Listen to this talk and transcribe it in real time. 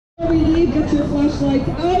we leave, get your flashlights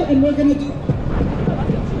out, and we're gonna do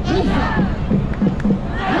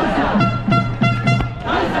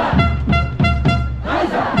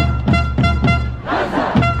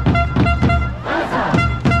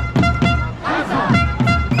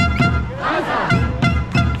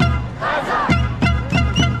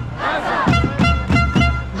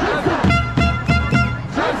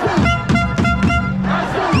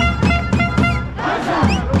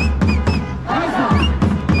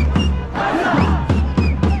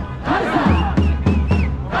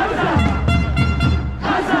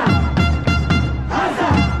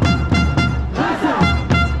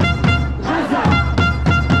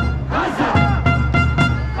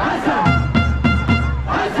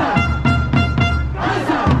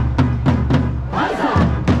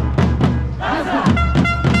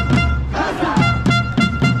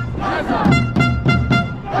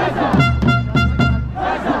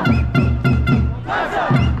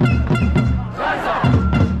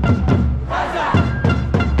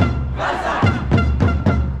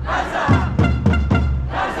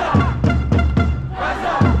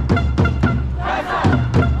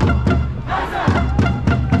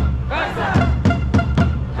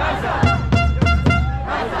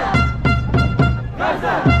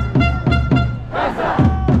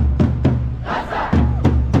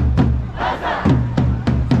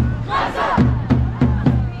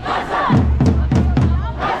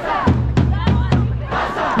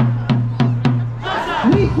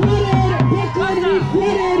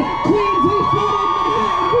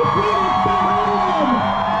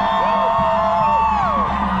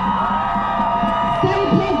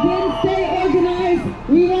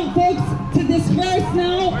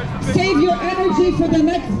for the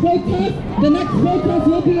next protest. The next protest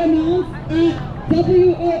will be announced at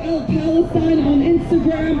WOL Palestine on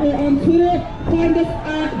Instagram or on Twitter. Find us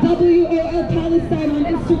at WOL Palestine on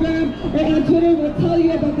Instagram or on Twitter. We'll tell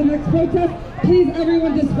you about the next protest. Please,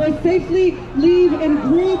 everyone, disperse safely. Leave in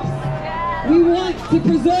groups. We want to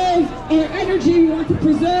preserve our energy. We want to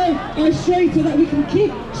preserve our strength so that we can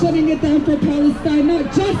keep shutting it down for Palestine, not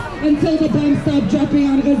just until the bombs stop dropping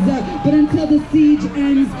on Gaza, but until the siege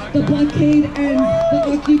ends, the blockade ends,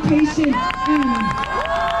 the occupation ends.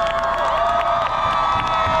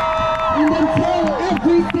 And until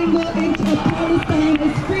every single inch of Palestine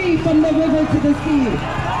is free from the river to the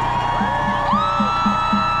sea.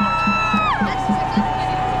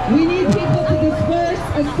 We need people to disperse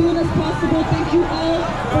as soon as possible. Thank you all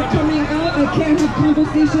for coming out. I can't have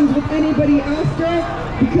conversations with anybody after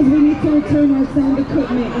because we need to return our sound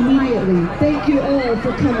equipment immediately. Thank you all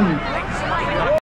for coming.